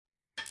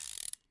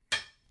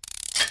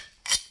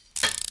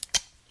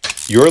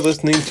You're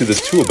listening to The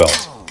Tool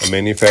Belt, a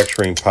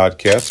manufacturing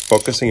podcast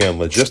focusing on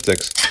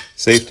logistics,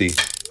 safety,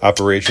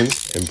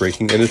 operations, and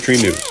breaking industry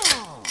news.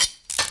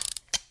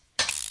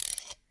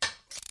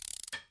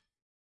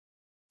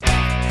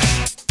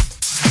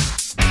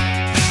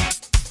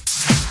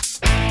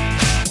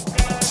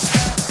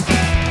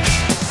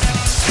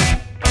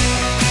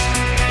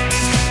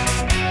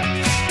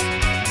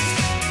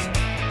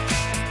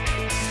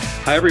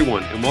 Hi,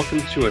 everyone, and welcome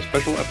to a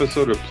special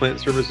episode of Plant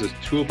Services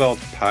Tool Belt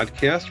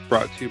podcast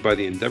brought to you by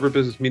the Endeavor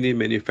Business Media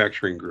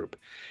Manufacturing Group.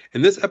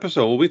 In this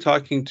episode, we'll be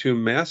talking to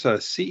Massa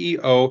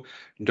CEO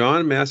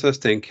Dawn Massa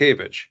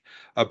Stankiewicz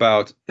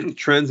about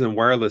trends in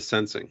wireless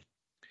sensing.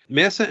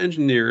 Massa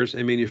engineers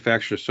and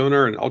manufactures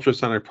sonar and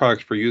ultrasonic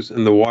products for use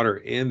in the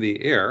water and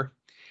the air.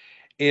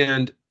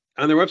 And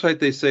on their website,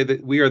 they say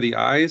that we are the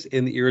eyes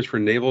and the ears for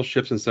naval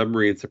ships and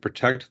submarines to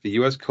protect the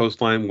U.S.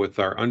 coastline with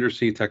our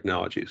undersea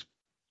technologies.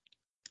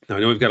 Now, I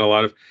know we've got a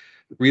lot of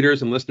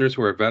readers and listeners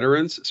who are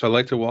veterans, so I'd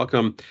like to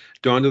welcome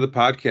Dawn to the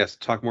podcast to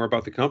talk more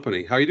about the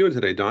company. How are you doing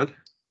today, Dawn?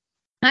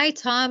 Hi,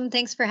 Tom.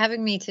 Thanks for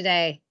having me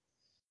today.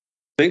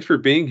 Thanks for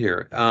being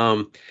here.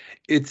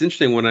 It's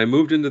interesting. When I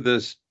moved into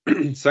this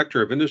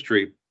sector of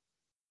industry,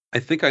 I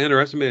think I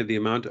underestimated the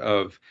amount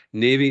of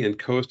Navy and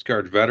Coast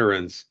Guard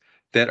veterans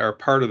that are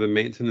part of the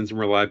maintenance and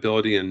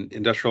reliability and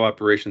industrial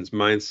operations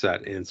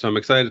mindset. And so I'm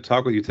excited to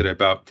talk with you today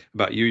about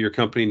you, your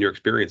company, and your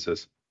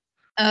experiences.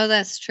 Oh,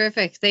 that's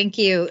terrific. Thank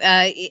you.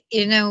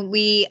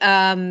 We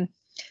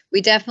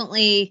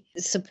definitely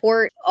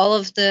support all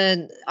of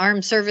the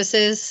armed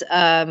services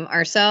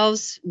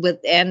ourselves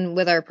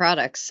with our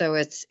products. So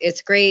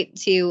it's great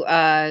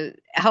to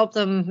help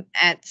them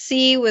at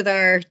sea with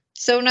our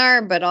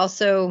sonar, but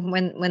also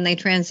when they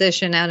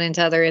transition out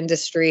into other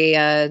industry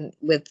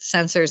with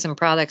sensors and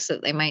products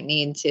that they might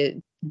need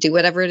to do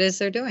whatever it is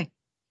they're doing.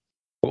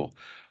 Cool.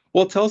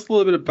 Well, tell us a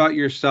little bit about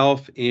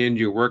yourself and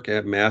your work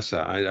at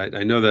Massa.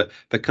 I know that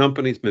the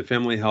company's been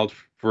family held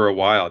for a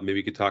while. Maybe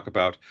you could talk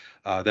about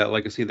that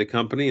legacy of the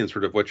company and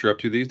sort of what you're up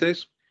to these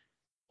days.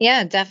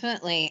 Yeah,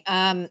 definitely.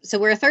 So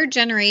we're a third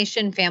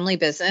generation family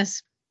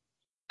business.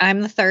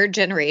 I'm the third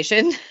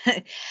generation.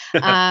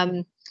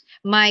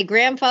 My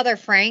grandfather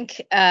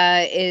Frank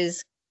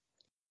has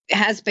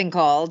been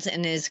called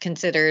and is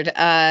considered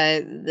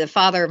the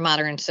father of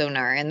modern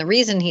sonar, and the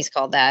reason he's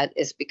called that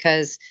is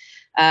because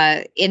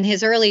in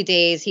his early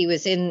days, he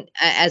was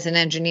as an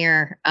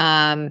engineer.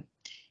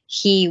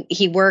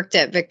 He worked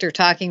at Victor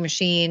Talking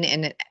Machine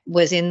and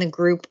was in the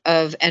group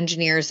of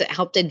engineers that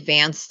helped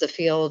advance the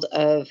field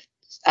of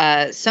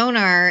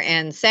sonar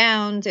and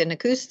sound and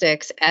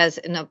acoustics as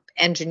an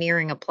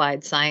engineering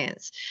applied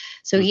science.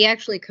 So he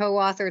actually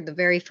co-authored the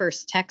very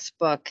first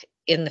textbook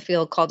in the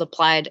field called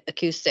Applied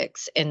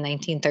Acoustics in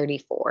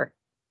 1934.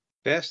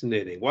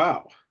 Fascinating.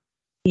 Wow.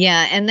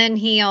 Yeah, and then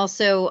he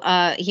also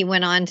he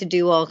went on to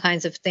do all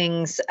kinds of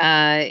things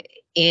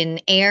in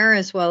air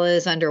as well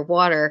as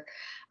underwater.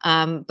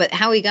 But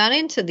how he got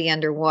into the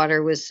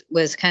underwater was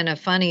kind of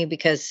funny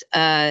because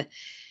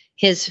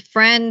his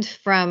friend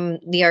from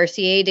the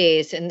RCA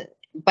days, and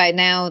by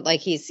now, like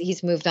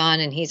he's moved on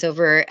and he's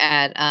over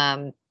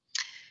at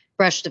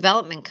Brush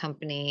Development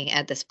Company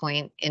at this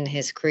point in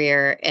his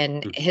career,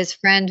 and his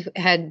friend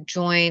had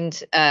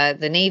joined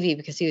the Navy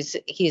because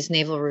he's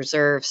Naval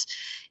Reserves.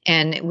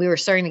 And we were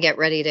starting to get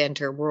ready to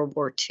enter World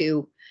War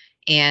II.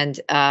 And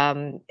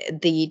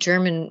the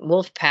German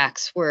wolf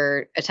packs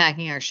were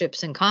attacking our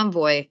ships in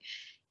convoy.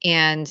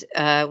 And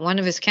one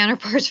of his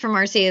counterparts from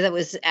RCA that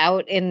was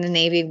out in the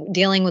Navy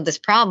dealing with this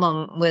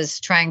problem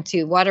was trying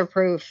to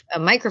waterproof a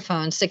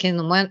microphone, sticking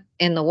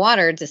in the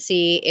water to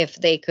see if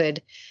they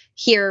could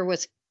hear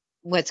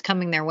what's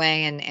coming their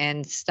way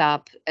and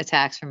stop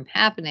attacks from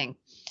happening.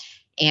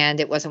 And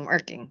it wasn't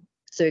working.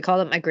 So he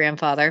called up my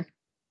grandfather,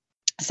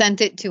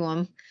 sent it to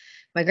him.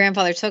 My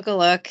grandfather took a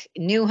look,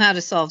 knew how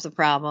to solve the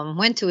problem,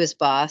 went to his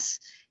boss.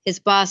 His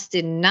boss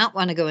did not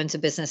want to go into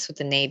business with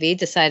the Navy,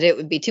 decided it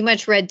would be too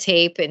much red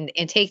tape and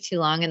take too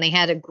long. And they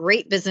had a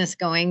great business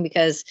going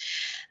because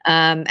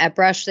at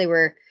Brush, they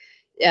were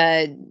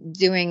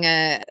doing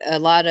a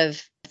lot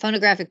of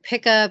phonographic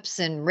pickups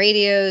and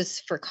radios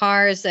for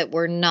cars that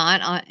were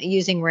not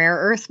using rare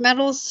earth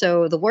metals.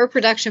 So the War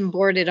Production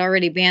Board had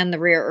already banned the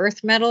rare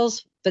earth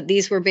metals, but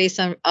these were based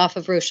off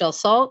of Rochelle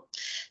salt.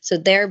 So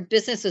their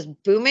business was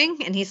booming.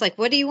 And he's like,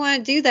 what do you want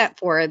to do that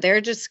for?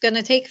 They're just going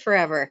to take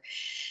forever.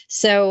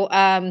 So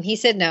he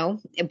said no.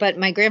 But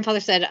my grandfather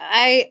said,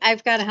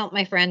 I've got to help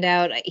my friend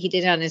out. He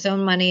did it on his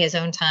own money, his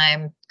own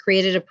time,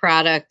 created a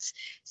product,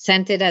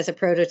 sent it as a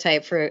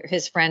prototype for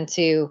his friend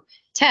to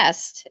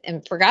test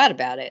and forgot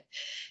about it.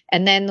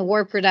 And then the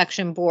War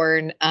Production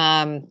Board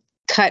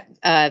cut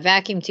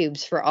vacuum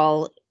tubes for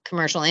all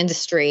commercial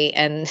industry.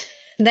 And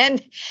then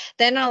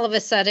all of a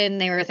sudden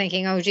they were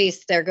thinking, oh,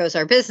 geez, there goes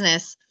our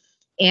business.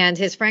 And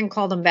his friend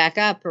called him back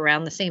up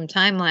around the same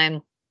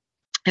timeline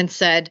and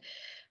said,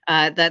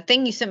 that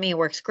thing you sent me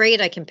works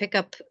great. I can pick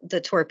up the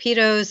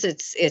torpedoes.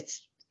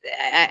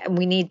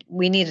 We need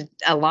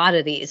a lot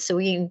of these. So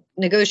we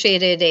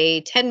negotiated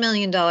a $10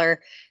 million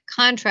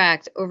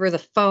contract over the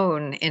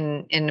phone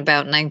in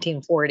about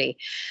 1940,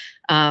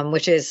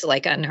 which is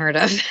like unheard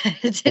of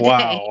today.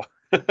 Wow.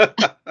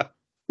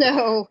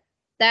 So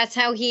that's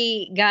how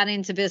he got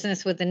into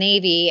business with the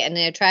Navy, and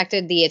it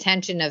attracted the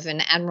attention of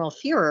an Admiral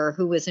Fuhrer,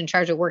 who was in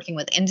charge of working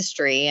with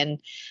industry. And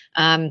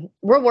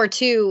World War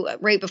II,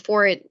 right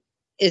before it,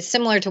 is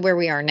similar to where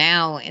we are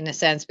now in a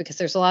sense, because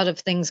there's a lot of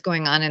things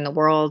going on in the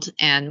world,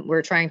 and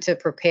we're trying to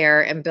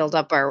prepare and build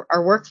up our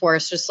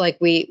workforce, just like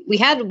we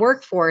had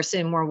workforce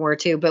in World War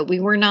II, but we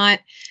were not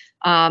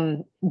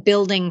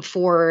building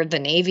for the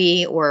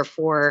Navy or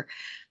for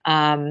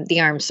the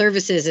armed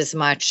services as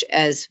much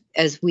as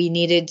we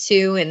needed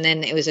to. And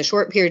then it was a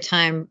short period of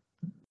time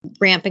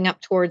ramping up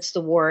towards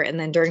the war, and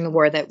then during the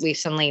war that we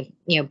suddenly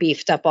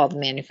beefed up all the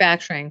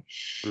manufacturing.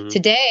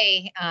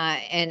 Today,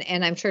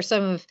 and I'm sure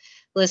some of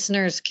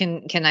listeners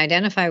can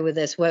identify with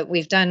this. What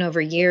we've done over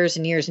years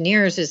and years and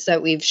years is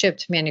that we've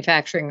shipped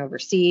manufacturing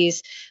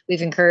overseas.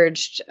 We've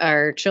encouraged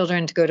our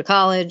children to go to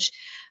college,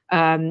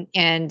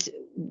 and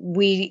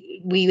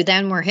we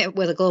then were hit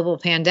with a global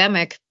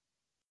pandemic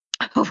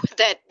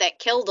that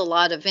killed a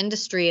lot of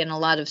industry and a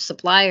lot of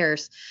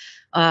suppliers,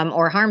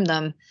 or harmed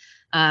them.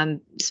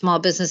 Small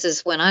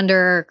businesses went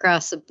under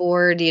across the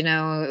board,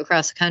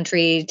 across the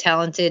country.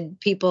 Talented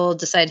people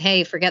decide,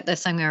 hey, forget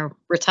this, I'm going to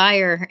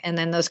retire. And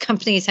then those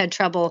companies had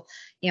trouble,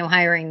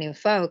 hiring new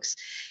folks.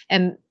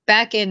 And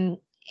back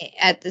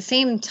at the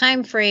same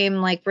time frame,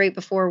 like right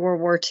before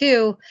World War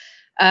II,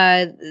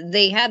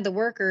 they had the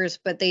workers,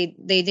 but they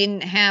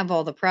didn't have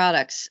all the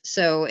products.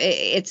 So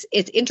it's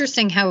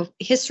interesting how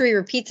history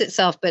repeats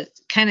itself, but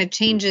kind of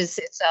changes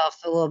itself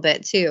a little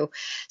bit too.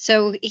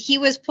 So he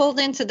was pulled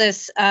into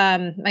this.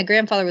 My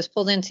grandfather was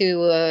pulled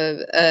into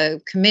a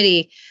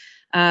committee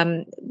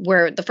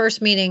where the first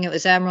meeting, it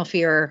was Admiral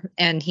Fuhrer,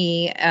 and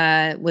he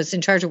was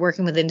in charge of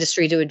working with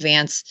industry to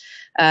advance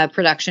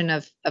production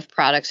of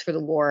products for the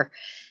war.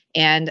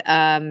 And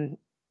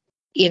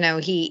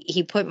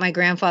he put my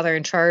grandfather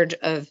in charge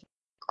of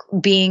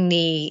being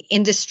the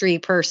industry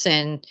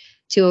person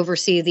to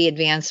oversee the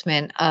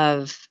advancement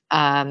of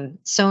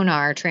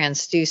sonar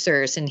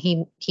transducers. And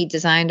he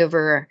designed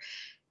over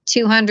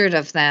 200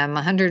 of them.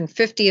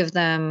 150 of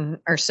them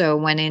or so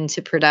went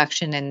into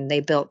production, and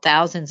they built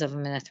thousands of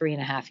them in a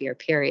 3.5-year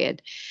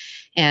period.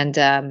 And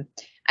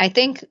I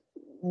think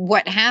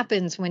what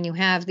happens when you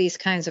have these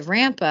kinds of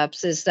ramp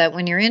ups is that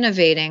when you're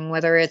innovating,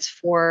 whether it's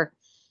for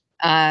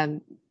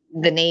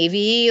the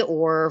Navy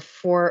or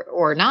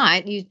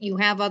not, you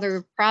have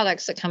other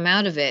products that come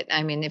out of it.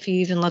 I mean, if you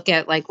even look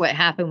at like what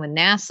happened with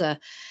NASA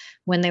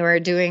when they were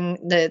doing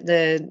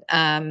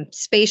the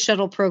space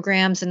shuttle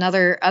programs and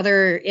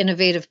other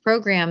innovative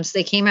programs,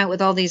 they came out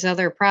with all these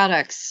other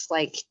products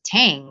like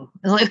Tang,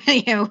 and all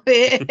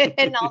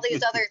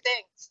these other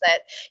things that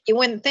you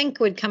wouldn't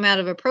think would come out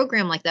of a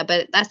program like that.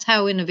 But that's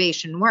how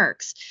innovation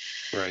works.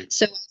 Right.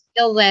 So I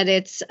feel that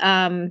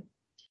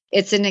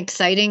it's an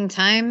exciting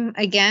time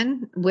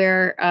again,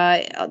 where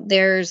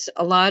there's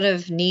a lot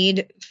of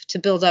need to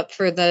build up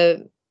for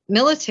the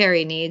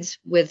military needs,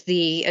 with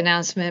the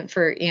announcement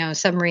for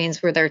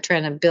submarines, where they're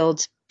trying to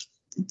build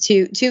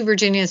two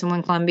Virginias and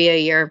one Columbia a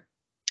year.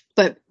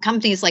 But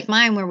companies like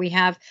mine, where we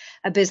have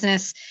a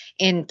business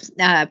in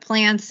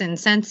plants and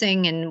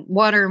sensing and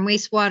water and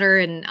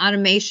wastewater and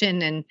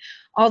automation and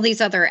all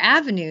these other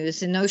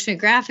avenues, and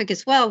oceanographic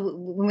as well,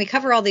 when we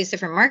cover all these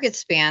different market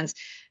spans.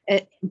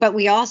 But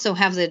we also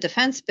have the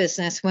defense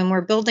business. When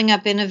we're building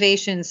up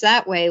innovations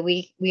that way,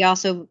 we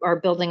also are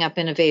building up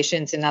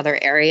innovations in other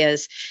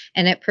areas,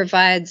 and it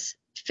provides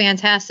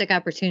fantastic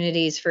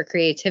opportunities for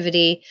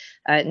creativity,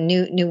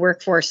 new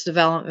workforce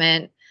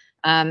development,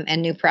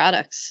 and new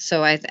products.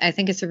 So I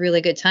think it's a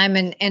really good time,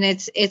 and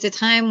it's a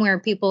time where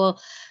people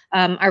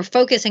are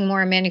focusing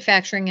more on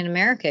manufacturing in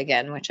America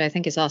again, which I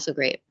think is also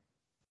great.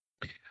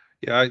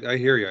 Yeah, I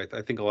hear you.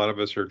 I think a lot of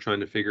us are trying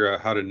to figure out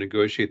how to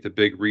negotiate the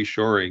big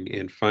reshoring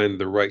and find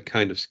the right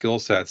kind of skill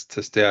sets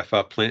to staff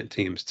up plant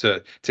teams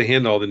to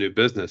handle all the new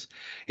business.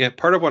 And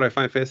part of what I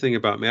find fascinating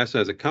about Massa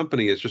as a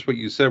company is just what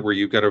you said, where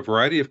you've got a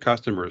variety of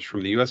customers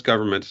from the U.S.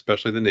 government,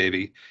 especially the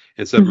Navy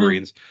and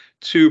submarines,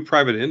 to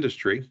private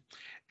industry.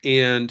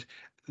 And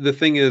the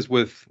thing is,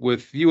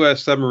 with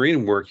U.S.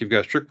 submarine work, you've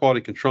got strict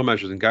quality control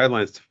measures and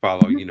guidelines to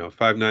follow.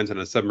 5 nines on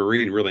a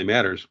submarine really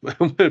matters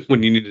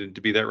when you need it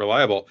to be that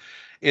reliable.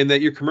 And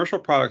that your commercial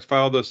products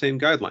follow those same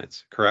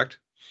guidelines, correct?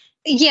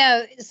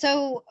 Yeah,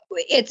 so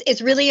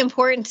it's really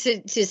important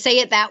to say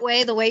it that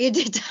way, the way you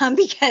did, Tom,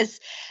 because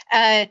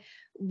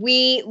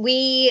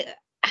we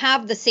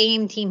have the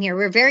same team here.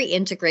 We're very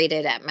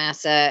integrated at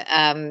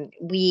Massa.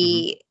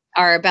 We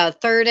are about a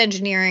third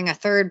engineering, a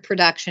third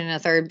production, a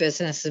third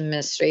business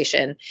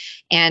administration.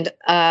 And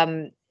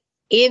in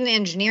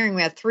engineering,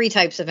 we have 3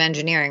 types of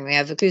engineering. We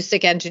have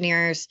acoustic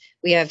engineers,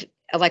 we have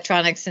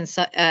electronics and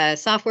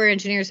software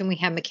engineers, and we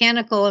have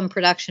mechanical and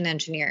production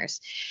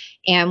engineers.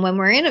 And when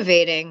we're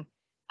innovating,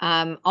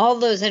 all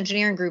those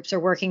engineering groups are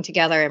working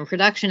together, and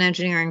production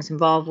engineering is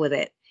involved with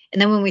it.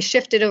 And then when we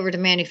shift it over to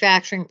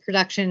manufacturing,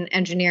 production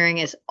engineering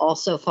is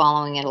also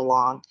following it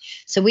along.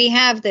 So we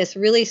have this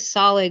really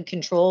solid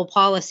control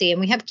policy, and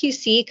we have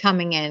QC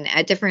coming in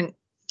at different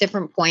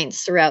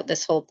points throughout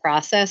this whole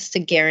process to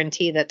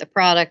guarantee that the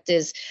product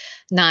is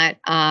not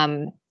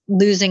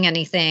losing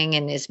anything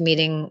and is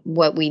meeting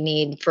what we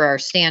need for our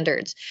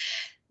standards.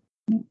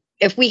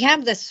 If we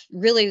have this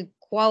really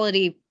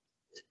quality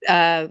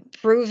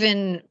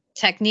proven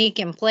technique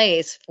in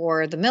place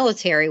for the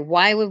military,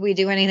 why would we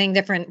do anything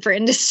different for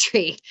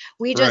industry?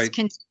 We just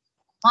continue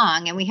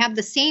along, and we have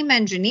the same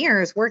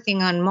engineers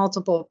working on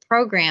multiple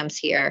programs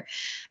here.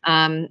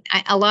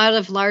 A lot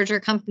of larger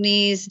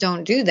companies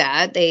don't do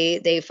that.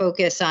 They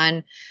focus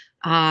on,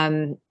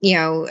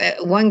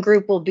 one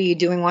group will be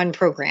doing one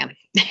program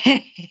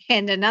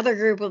and another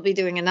group will be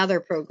doing another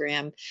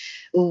program.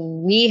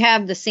 We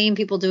have the same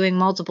people doing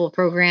multiple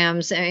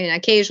programs, and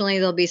occasionally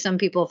there'll be some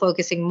people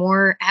focusing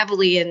more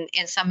heavily in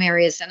some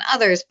areas than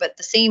others, but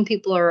the same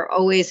people are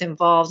always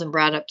involved and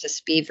brought up to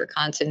speed for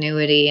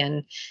continuity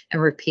and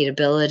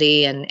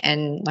repeatability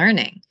and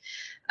learning.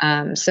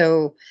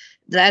 So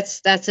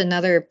that's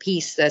another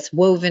piece that's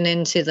woven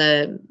into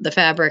the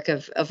fabric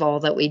of all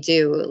that we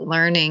do.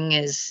 Learning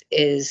is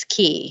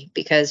key,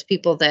 because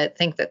people that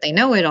think that they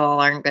know it all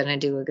aren't going to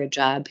do a good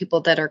job. People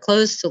that are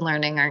close to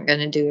learning aren't going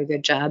to do a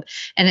good job,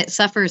 and it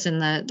suffers in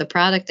the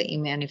product that you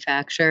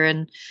manufacture.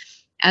 And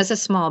as a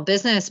small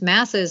business,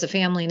 Massa is a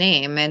family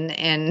name, and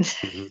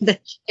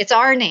it's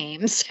our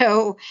name,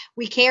 so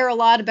we care a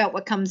lot about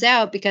what comes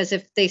out, because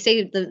if they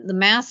say the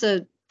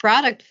Massa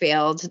product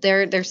failed,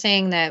 they're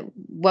saying that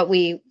what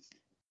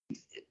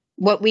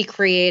we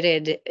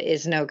created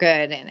is no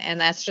good, and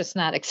that's just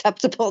not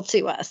acceptable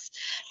to us.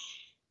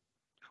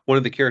 One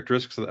of the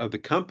characteristics of the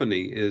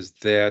company is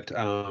that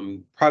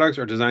products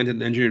are designed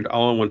and engineered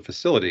all in one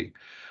facility,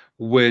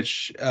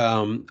 which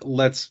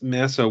lets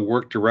Massa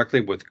work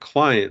directly with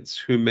clients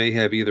who may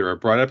have either a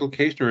broad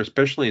application or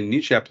especially a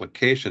niche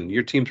application.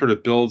 Your team sort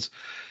of builds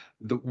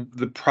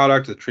the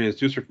product, the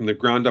transducer, from the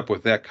ground up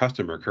with that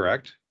customer,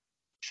 correct?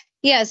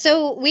 Yeah,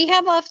 so we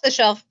have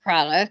off-the-shelf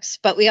products,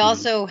 but we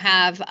also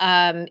have,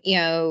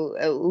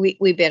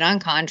 we bid on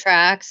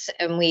contracts,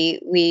 and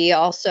we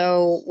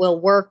also will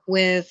work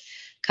with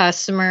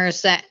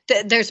customers that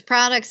there's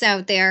products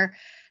out there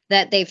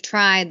that they've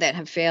tried that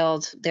have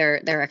failed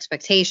their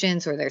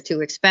expectations, or they're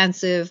too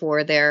expensive,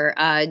 or they're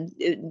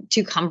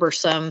too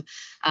cumbersome,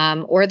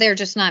 or they're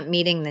just not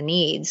meeting the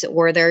needs,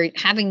 or they're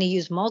having to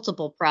use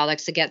multiple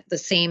products to get the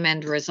same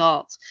end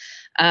result.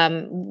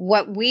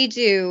 What we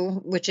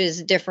do, which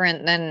is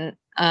different than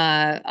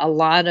a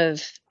lot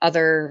of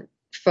other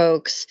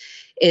folks,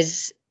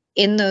 is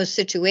in those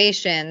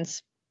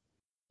situations,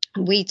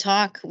 we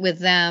talk with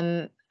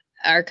them,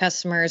 our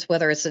customers,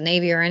 whether it's the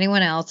Navy or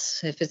anyone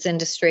else, if it's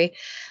industry,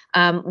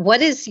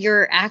 what is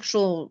your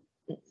actual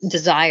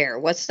desire?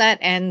 What's that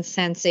end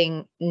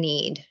sensing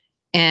need?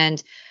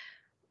 And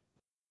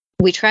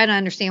we try to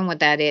understand what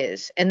that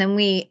is. And then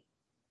we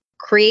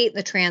create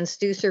the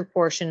transducer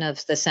portion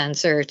of the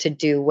sensor to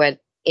do what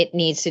it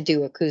needs to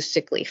do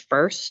acoustically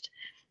first.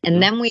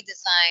 And then we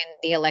design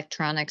the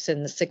electronics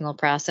and the signal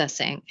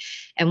processing.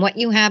 And what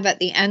you have at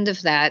the end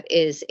of that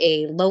is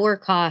a lower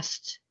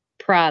cost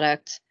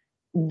product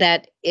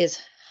that is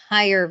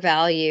higher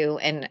value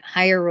and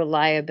higher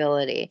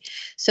reliability.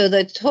 So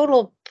the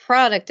total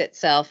product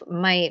itself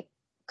might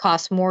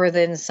cost more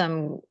than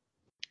some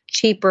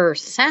cheaper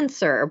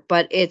sensor,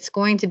 but it's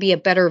going to be a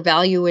better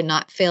value and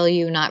not fail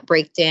you, not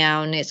break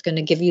down. It's going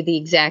to give you the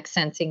exact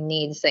sensing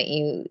needs that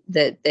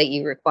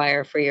you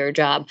require for your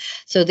job.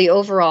 So the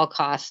overall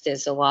cost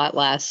is a lot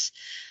less.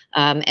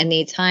 And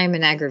the time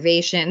and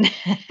aggravation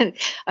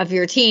of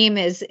your team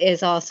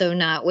is also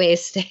not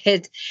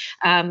wasted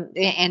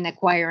in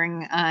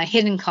acquiring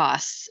hidden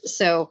costs.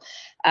 So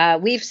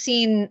we've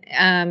seen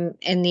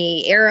in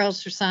the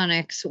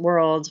aerosonics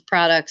world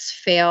products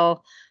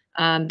fail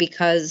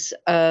because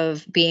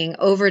of being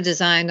over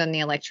designed on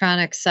the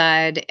electronic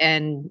side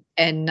and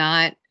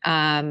not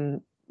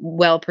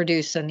well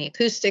produced on the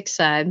acoustic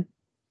side.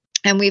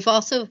 And we've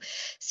also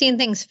seen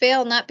things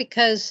fail not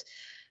because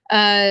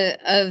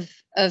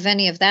of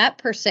any of that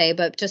per se,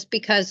 but just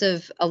because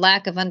of a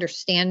lack of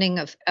understanding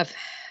of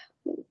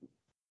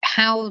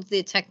how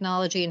the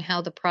technology and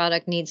how the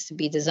product needs to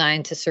be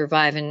designed to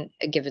survive in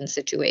a given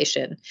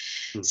situation.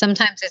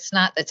 Sometimes it's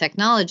not the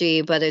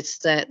technology, but it's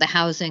the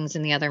housings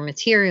and the other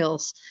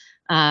materials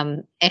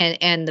and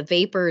the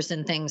vapors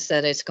and things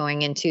that it's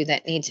going into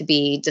that need to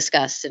be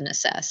discussed and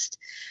assessed.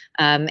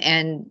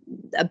 And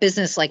a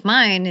business like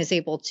mine is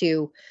able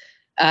to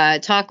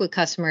talk with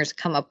customers,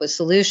 come up with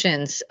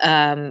solutions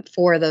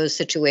for those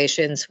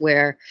situations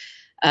where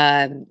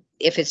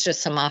if it's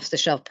just some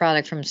off-the-shelf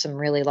product from some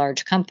really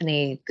large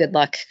company, good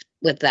luck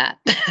with that.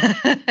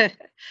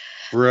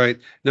 Right.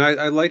 Now,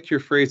 I liked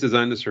your phrase,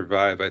 designed to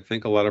survive. I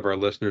think a lot of our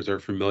listeners are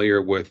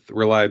familiar with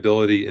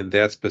reliability in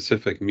that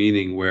specific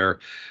meaning, where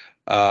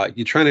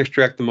you try and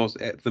extract the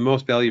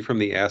most value from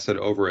the asset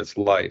over its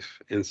life.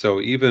 And so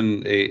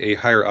even a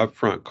higher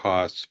upfront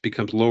cost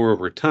becomes lower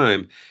over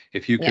time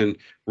if you Yep. can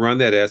run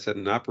that asset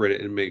and operate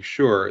it and make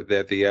sure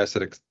that the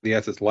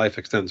asset's life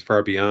extends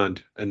far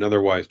beyond an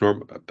otherwise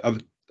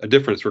a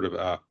different sort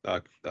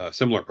of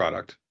similar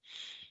product.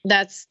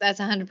 That's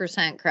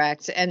 100%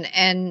 correct.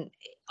 And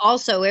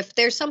also, if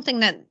there's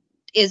something that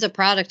is a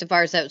product of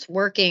ours that's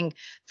working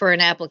for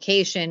an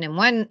application in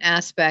one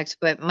aspect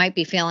but might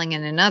be failing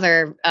in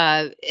another,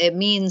 it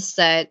means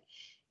that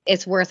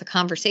it's worth a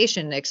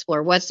conversation to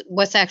explore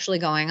what's actually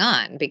going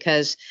on,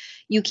 because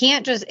you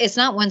can't just, it's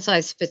not one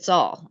size fits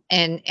all.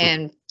 Mhm.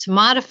 And to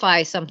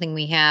modify something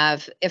we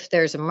have, if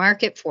there's a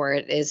market for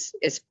it, is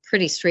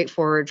pretty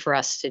straightforward for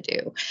us to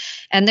do.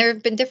 And there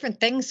have been different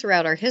things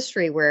throughout our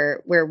history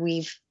where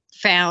we've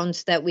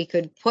found that we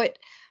could put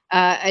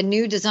a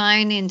new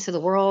design into the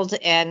world.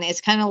 And it's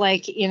kind of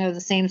like,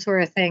 the same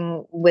sort of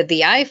thing with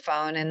the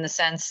iPhone, in the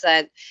sense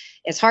that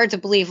it's hard to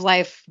believe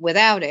life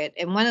without it.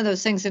 And one of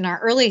those things in our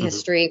early Mhm.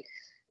 history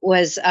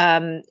was,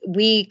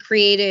 we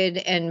created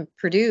and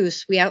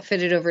produced, we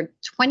outfitted over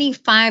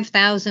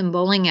 25,000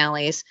 bowling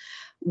alleys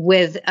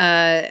with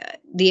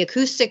the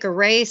acoustic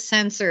array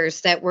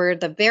sensors that were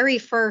the very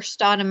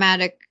first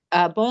automatic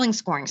bowling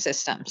scoring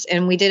systems.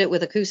 And we did it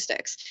with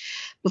acoustics.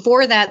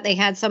 Before that, they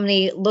had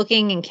somebody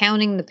looking and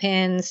counting the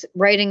pins,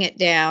 writing it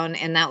down,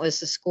 and that was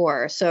the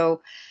score.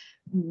 So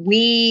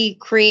we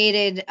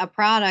created a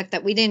product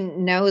that we didn't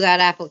know that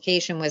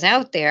application was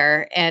out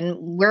there, and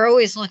we're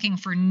always looking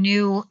for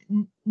new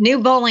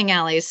bowling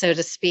alleys, so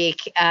to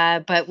speak,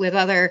 but with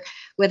other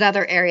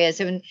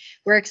areas. And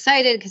we're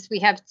excited because we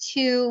have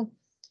two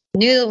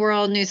new to the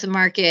world, new to the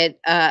market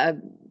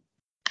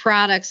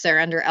products that are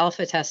under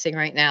alpha testing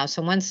right now.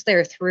 So once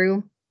they're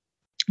through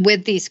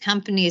with these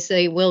companies,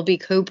 they will be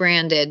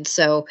co-branded.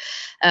 So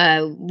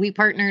we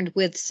partnered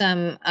with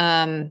some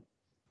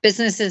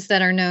businesses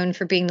that are known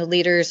for being the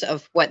leaders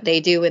of what they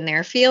do in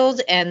their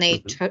field, and they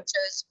Mhm.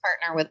 chose to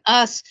partner with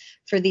us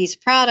for these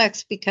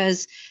products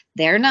because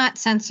they're not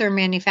sensor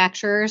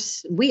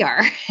manufacturers. We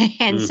are,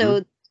 and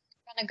so Mhm.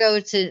 going to go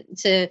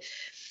to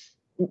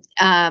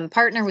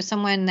partner with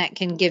someone that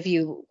can give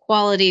you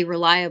quality,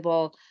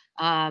 reliable,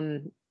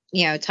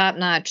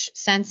 top-notch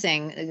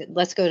sensing.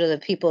 Let's go to the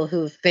people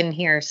who've been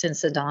here since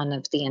the dawn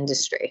of the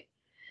industry.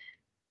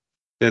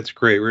 That's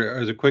great.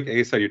 As a quick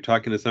aside, you're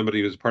talking to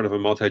somebody who's part of a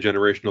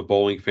multi-generational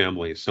bowling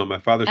family. So my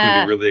father's going to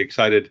be Uh, really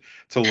excited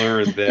to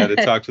learn that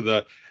and talk to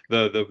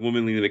the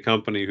woman leading the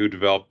company who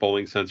developed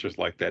bowling sensors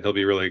like that. He'll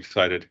be really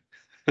excited.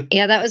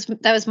 yeah, that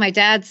was my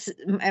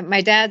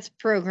dad's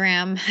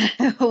program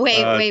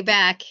way Uh, way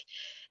back.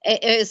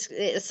 It was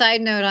a side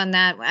note on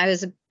that. I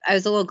was a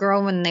little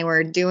girl when they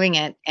were doing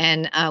it,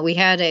 and we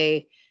had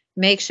a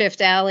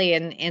makeshift alley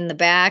in the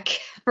back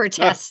for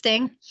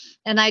testing.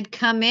 And I'd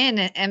come in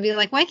and be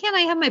like, "Why can't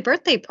I have my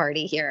birthday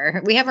party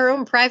here? We have our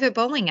own private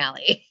bowling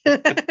alley."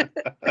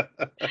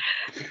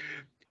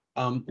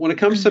 when it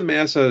comes to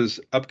MASA's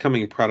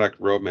upcoming product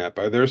roadmap,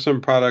 are there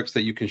some products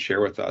that you can share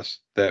with us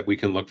that we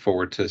can look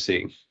forward to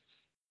seeing?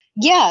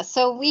 Yeah,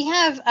 so we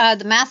have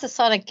the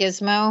Massasonik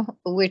Gizmo,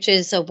 which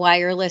is a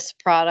wireless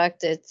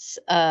product. It's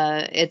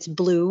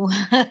blue.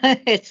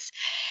 it's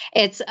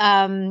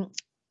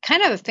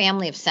kind of a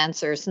family of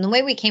sensors. And the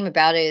way we came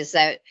about it is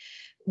that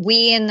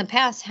we in the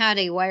past had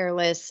a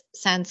wireless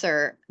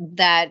sensor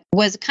that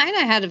was kind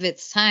of ahead of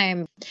its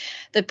time.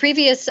 The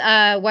previous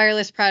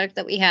wireless product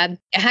that we had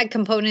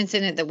components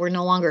in it that were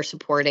no longer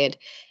supported,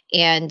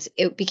 and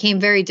it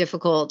became very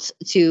difficult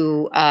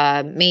to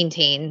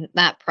maintain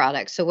that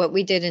product. So what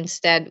we did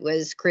instead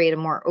was create a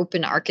more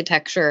open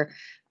architecture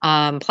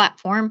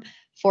platform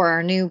for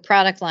our new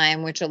product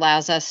line, which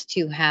allows us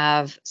to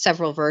have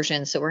several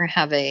versions. So we're going to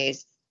have a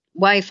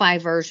Wi-Fi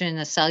version,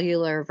 a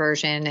cellular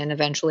version, and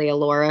eventually a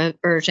LoRa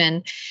version.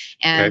 Okay.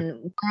 And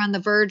we're on the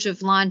verge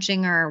of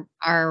launching our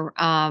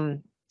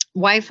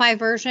Wi-Fi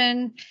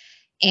version,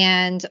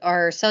 and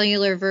our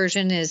cellular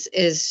version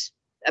is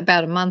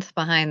about a month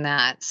behind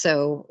that.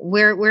 So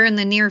we're in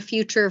the near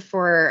future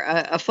for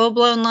a full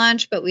blown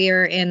launch, but we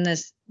are in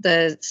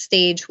the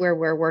stage where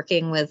we're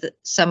working with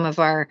some of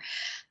our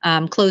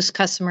close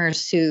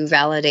customers to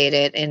validate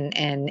it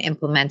and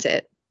implement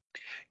it.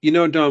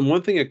 Don,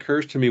 one thing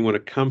occurs to me when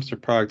it comes to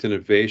product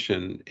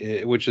innovation,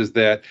 which is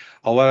that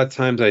a lot of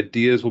times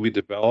ideas will be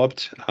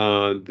developed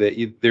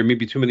there may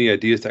be too many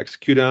ideas to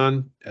execute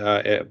on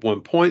at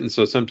one point, and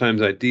so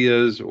sometimes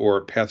ideas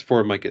or paths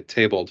forward might get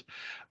tabled.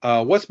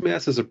 What's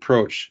MASA's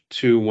approach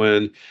to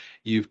when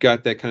you've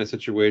got that kind of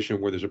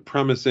situation where there's a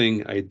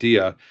promising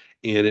idea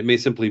and it may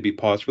simply be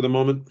paused for the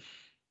moment?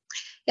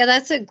 Yeah,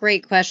 that's a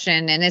great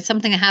question. And it's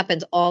something that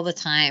happens all the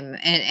time.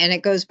 And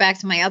it goes back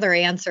to my other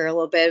answer a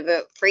little bit.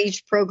 But for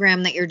each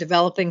program that you're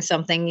developing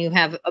something, you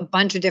have a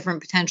bunch of different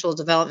potential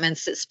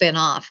developments that spin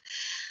off.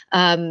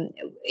 Um,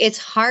 it's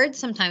hard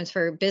sometimes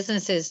for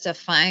businesses to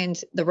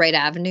find the right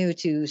avenue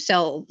to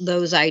sell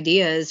those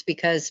ideas,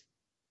 because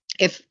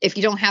if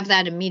you don't have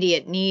that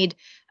immediate need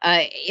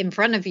in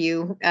front of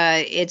you,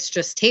 it's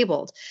just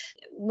tabled.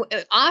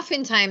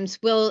 oftentimes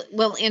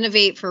we'll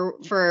innovate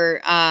for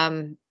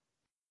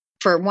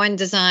one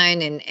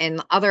design,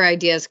 and other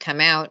ideas come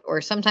out,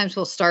 or sometimes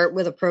we'll start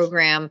with a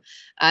program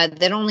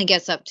that only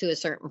gets up to a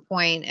certain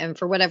point, and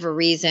for whatever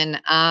reason,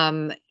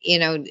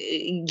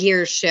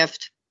 gears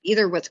shift,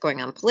 either what's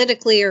going on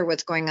politically or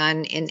what's going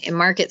on in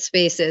market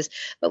spaces.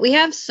 But we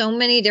have so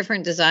many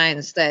different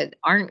designs that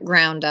aren't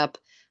ground up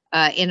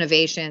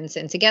innovations,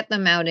 and to get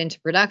them out into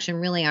production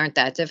really aren't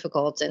that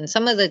difficult. And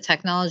some of the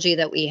technology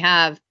that we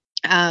have,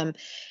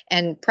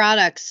 and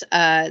products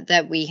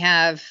that we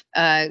have,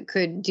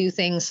 could do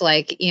things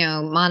like,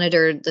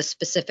 monitor the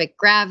specific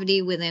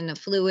gravity within a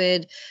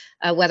fluid,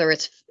 whether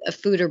it's a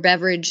food or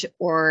beverage,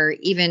 or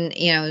even,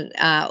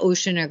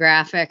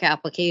 oceanographic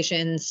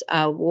applications,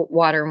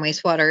 water and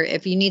wastewater.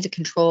 If you need to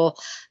control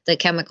the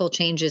chemical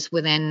changes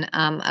within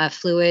a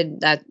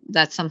fluid,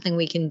 that's something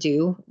we can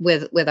do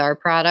with our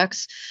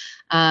products.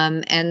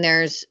 And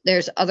there's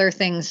other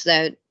things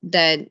that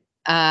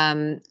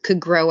could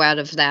grow out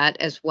of that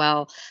as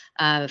well.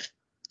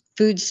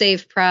 Food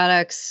safe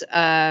products,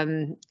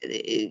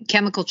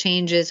 chemical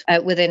changes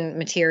within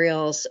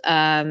materials,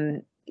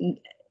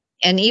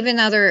 and even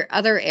other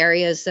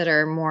areas that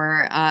are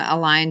more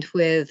aligned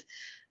with,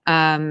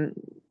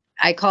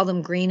 I call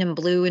them green and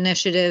blue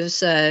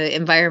initiatives,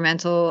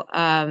 environmental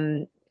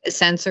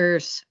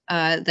sensors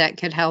that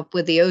could help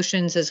with the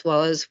oceans, as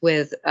well as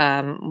with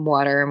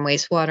water and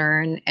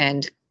wastewater,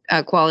 and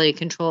quality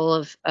control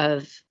of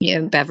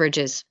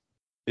beverages.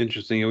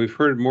 Interesting. And we've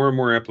heard more and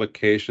more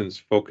applications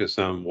focus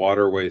on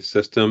waterway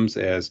systems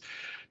as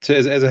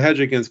a hedge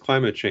against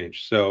climate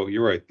change. So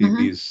you're right.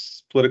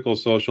 These political,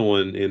 social,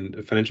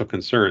 and financial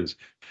concerns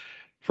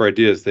for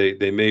ideas,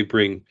 they may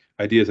bring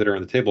ideas that are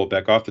on the table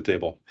back off the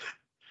table.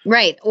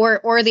 Right.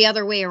 Or the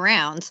other way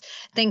around,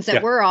 things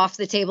that were off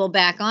the table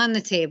back on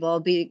the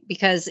table,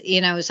 because,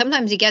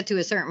 sometimes you get to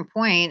a certain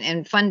point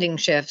and funding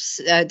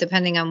shifts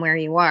depending on where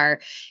you are.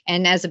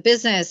 And as a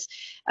business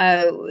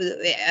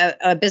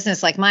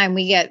like mine,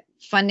 we get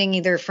funding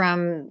either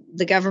from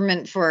the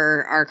government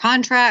for our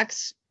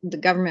contracts, the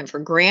government for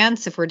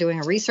grants if we're doing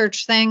a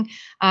research thing.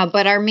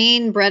 But our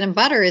main bread and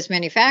butter is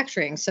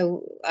manufacturing.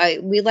 So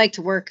we like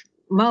to work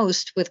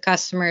most with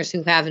customers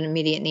who have an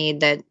immediate need,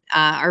 that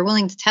are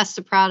willing to test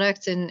the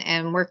product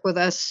and work with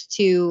us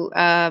to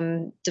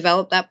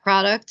develop that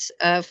product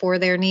for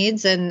their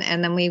needs, and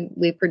then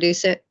we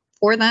produce it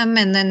for them,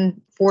 and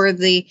then for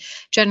the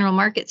general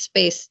market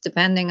space,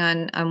 depending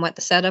on what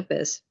the setup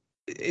is.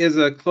 As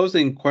a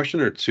closing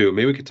question or two,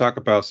 maybe we could talk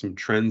about some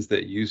trends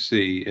that you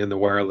see in the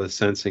wireless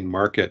sensing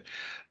market.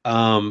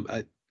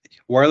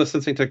 Wireless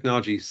sensing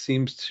technology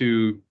seems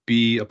to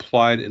be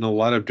applied in a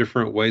lot of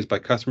different ways by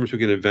customers who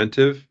get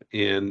inventive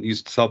and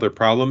use to solve their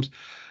problems.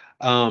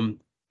 Can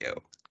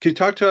you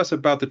talk to us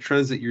about the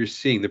trends that you're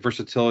seeing, the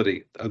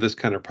versatility of this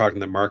kind of product in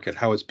the market,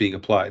 how it's being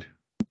applied?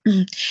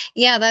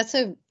 Yeah, that's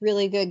a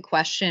really good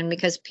question,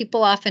 because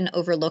people often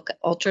overlook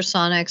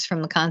ultrasonics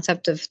from the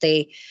concept of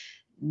they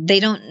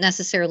don't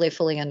necessarily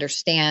fully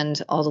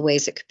understand all the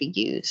ways it could be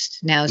used.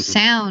 Now,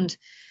 sound,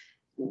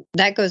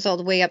 that goes all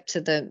the way up to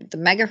the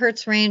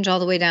megahertz range, all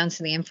the way down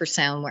to the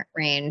infrasound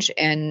range.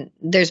 And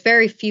there's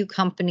very few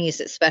companies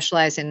that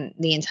specialize in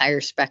the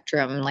entire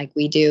spectrum like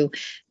we do.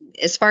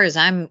 As far as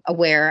I'm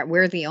aware,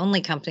 we're the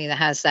only company that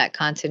has that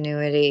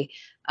continuity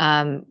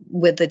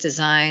with the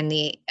design,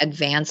 the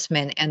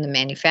advancement, and the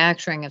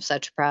manufacturing of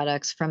such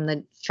products from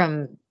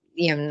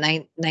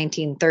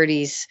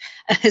 1930s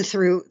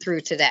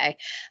through today.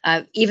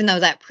 Even though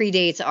that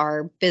predates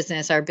our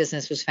business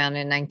was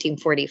founded in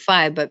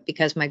 1945, but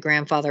because my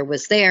grandfather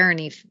was there and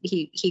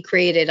he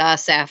created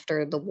us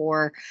after the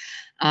war,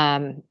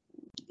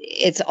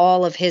 it's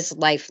all of his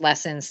life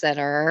lessons that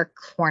are our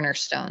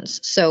cornerstones.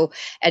 So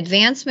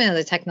advancement of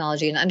the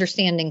technology and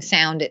understanding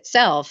sound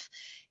itself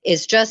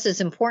is just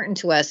as important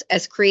to us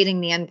as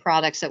creating the end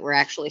products that we're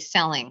actually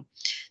selling.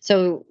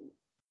 So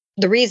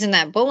the reason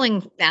that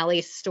bowling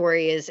alley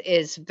story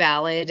is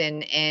valid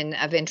and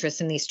of interest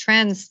in these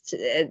trends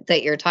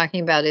that you're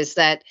talking about is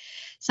that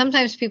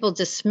sometimes people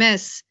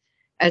dismiss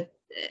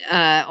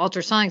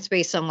ultrasonics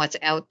based on what's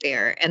out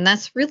there, and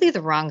that's really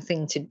the wrong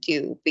thing to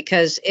do,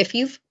 because if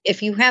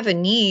you have a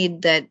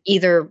need that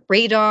either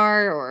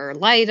radar or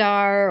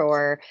LiDAR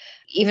or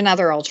even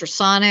other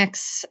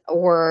ultrasonics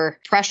or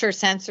pressure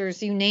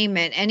sensors, you name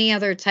it, any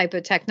other type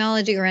of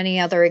technology or any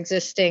other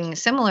existing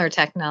similar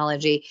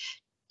technology,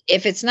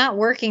 if it's not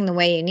working the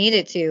way you need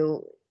it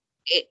to,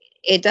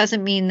 it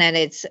doesn't mean that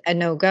it's a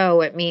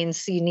no-go. It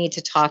means you need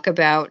to talk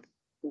about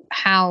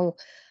how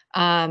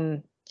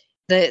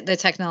the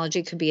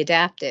technology could be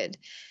adapted.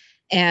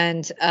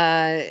 And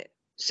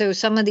so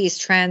some of these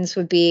trends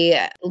would be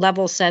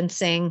level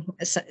sensing.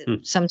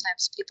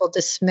 Sometimes people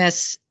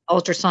dismiss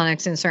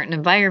ultrasonics in certain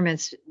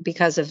environments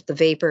because of the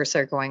vapors that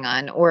are going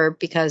on, or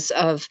because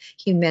of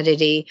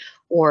humidity,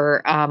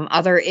 or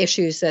other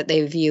issues that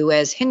they view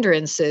as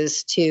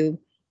hindrances to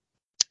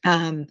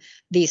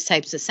these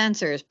types of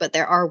sensors. But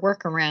there are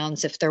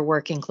workarounds if they're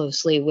working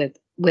closely with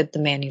the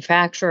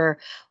manufacturer,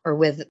 or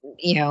with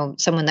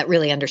someone that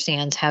really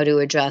understands how to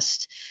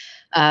adjust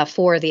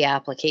for the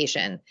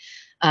application.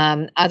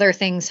 Other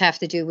things have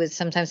to do with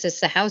sometimes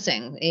it's the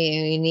housing.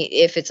 You need,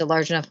 if it's a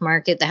large enough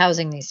market, the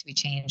housing needs to be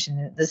changed,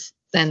 and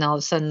then all of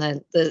a sudden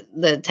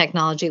the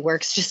technology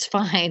works just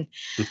fine.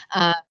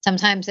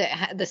 Sometimes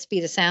the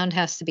speed of sound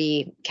has to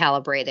be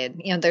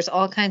calibrated. There's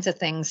all kinds of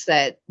things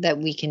that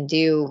we can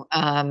do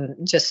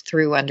just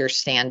through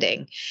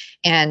understanding,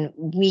 and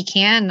we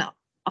can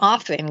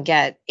often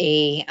get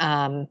a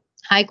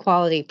high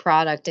quality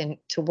product and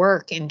to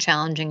work in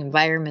challenging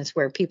environments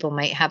where people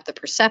might have the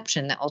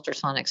perception that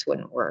ultrasonics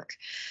wouldn't work.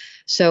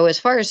 So as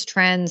far as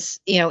trends,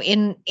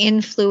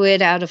 in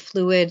fluid, out of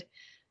fluid,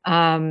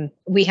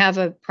 we have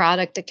a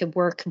product that could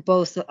work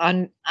both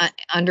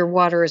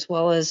underwater as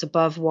well as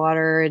above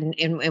water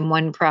in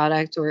one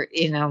product, or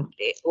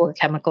or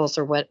chemicals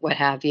or what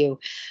have you.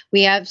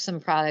 We have some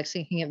products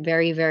that can get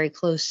very, very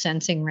close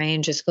sensing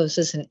range, as close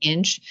as an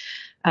inch,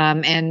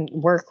 and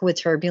work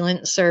with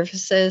turbulent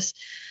surfaces.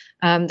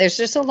 There's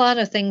just a lot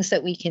of things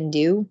that we can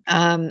do,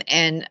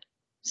 and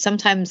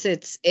sometimes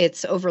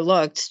it's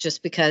overlooked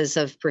just because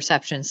of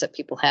perceptions that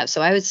people have.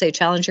 So I would say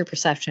challenge your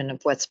perception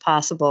of what's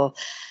possible.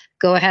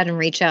 Go ahead and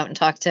reach out and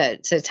talk to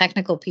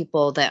technical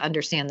people that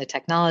understand the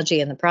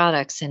technology and the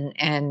products,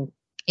 and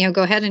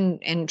go ahead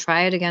and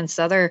try it against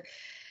other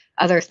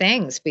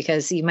things,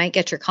 because you might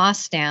get your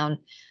costs down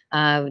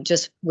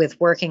just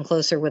with working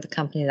closer with a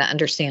company that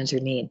understands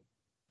your need.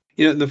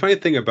 The funny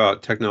thing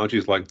about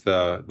technologies like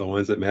the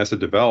ones that Massa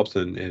develops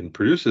and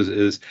produces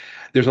is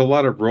there's a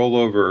lot of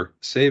rollover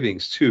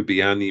savings too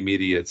beyond the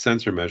immediate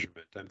sensor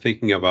measurement. I'm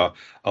thinking of a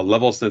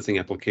level sensing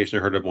application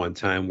I heard of one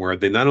time where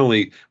they not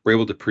only were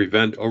able to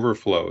prevent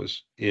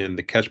overflows in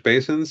the catch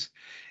basins.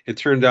 It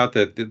turned out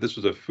that this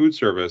was a food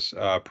service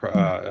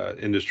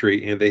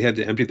industry, and they had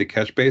to empty the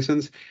catch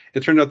basins.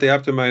 It turned out they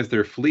optimized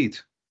their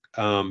fleet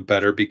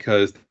better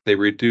because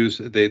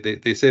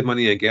they save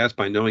money on gas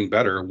by knowing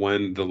better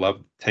when the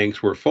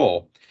tanks were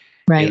full.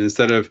 Right. And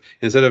instead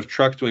of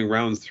trucks doing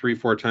rounds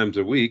 3-4 times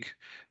a week,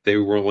 they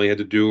were only had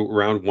to do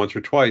around once or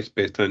twice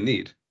based on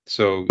need.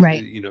 So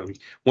right.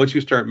 Once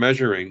you start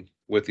measuring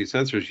with these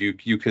sensors,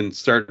 you can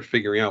start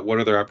figuring out what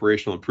other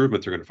operational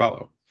improvements are going to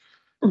follow.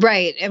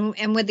 Right.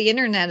 And with the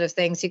Internet of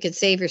Things, you could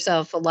save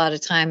yourself a lot of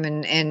time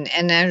and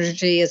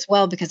energy as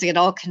well, because it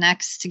all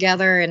connects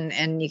together,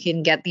 and you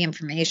can get the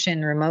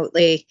information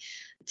remotely.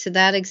 To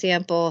that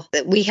example,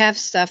 that we have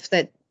stuff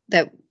that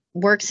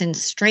works in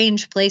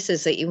strange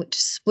places that you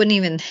just wouldn't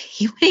even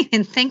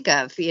think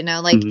of,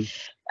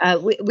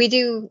 mm-hmm. We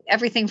do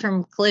everything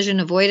from collision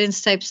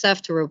avoidance type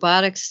stuff to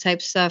robotics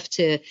type stuff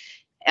to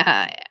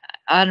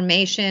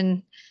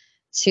automation,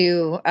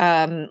 to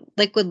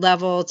liquid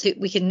level, to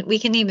we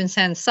can even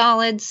send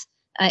solids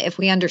if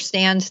we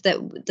understand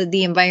that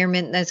the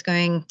environment that's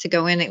going to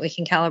go in it. We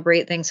can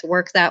calibrate things to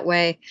work that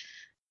way.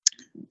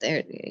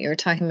 You're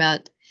talking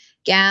about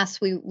gas.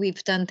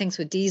 We've done things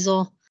with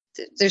diesel.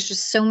 There's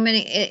just so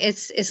many.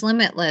 It's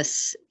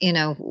limitless.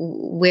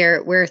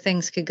 Where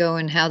things could go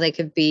and how they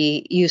could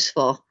be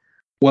useful.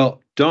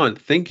 Well, Dawn,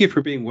 thank you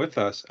for being with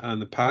us on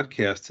the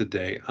podcast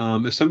today.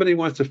 If somebody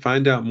wants to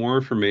find out more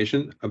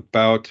information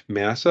about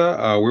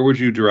Massa, where would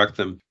you direct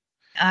them?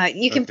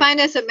 You can find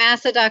us at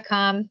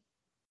massa.com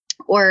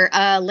or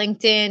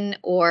LinkedIn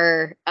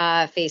or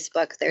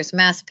Facebook. There's a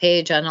Massa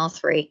page on all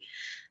three.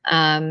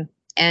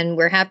 And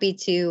we're happy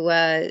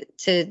to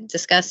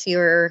discuss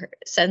your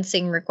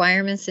sensing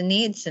requirements and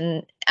needs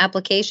and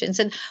applications.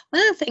 And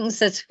one of the things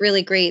that's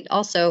really great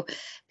also,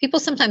 people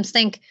sometimes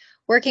think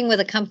working with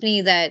a company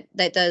that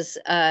does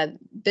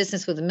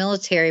business with the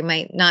military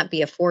might not be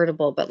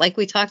affordable, but like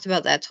we talked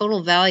about, that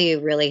total value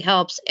really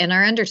helps, and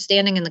our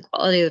understanding and the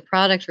quality of the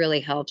product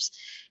really helps.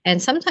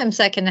 And sometimes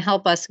that can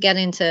help us get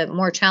into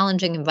more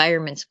challenging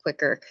environments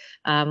quicker,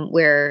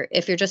 where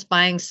if you're just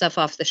buying stuff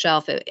off the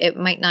shelf, it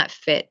might not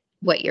fit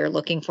what you're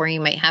looking for.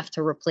 You might have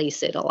to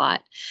replace it a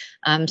lot.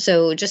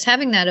 So just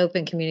having that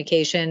open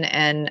communication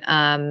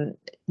and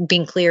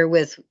being clear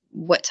with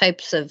what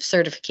types of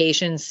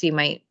certifications you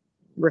might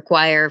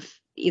require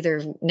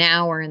either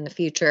now or in the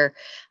future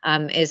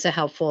is a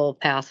helpful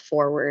path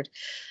forward.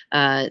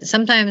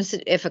 Sometimes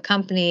if a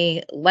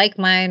company like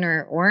mine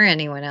or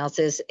anyone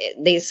else's,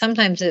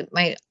 sometimes it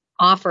might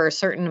offer a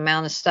certain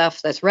amount of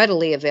stuff that's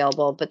readily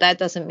available, but that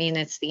doesn't mean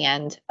it's the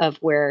end of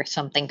where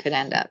something could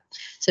end up.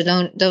 So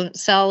don't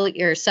sell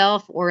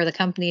yourself or the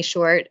company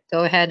short.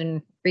 Go ahead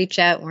and reach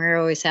out. We're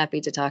always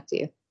happy to talk to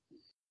you.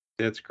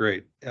 That's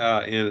great.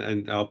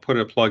 And I'll put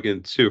a plug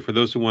in too. For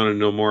those who want to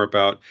know more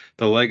about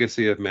the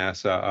legacy of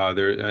Massa,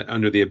 there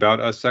under the About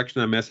Us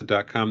section on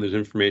Massa.com, there's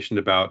information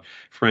about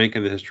Frank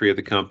and the history of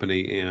the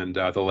company and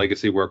the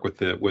legacy work with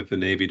the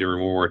Navy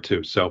during World War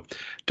II. So,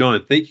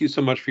 Dawn, thank you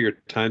so much for your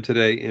time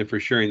today and for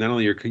sharing not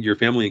only your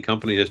family and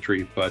company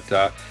history,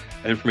 but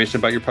information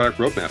about your product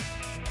roadmap.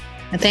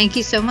 Thank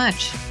you so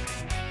much.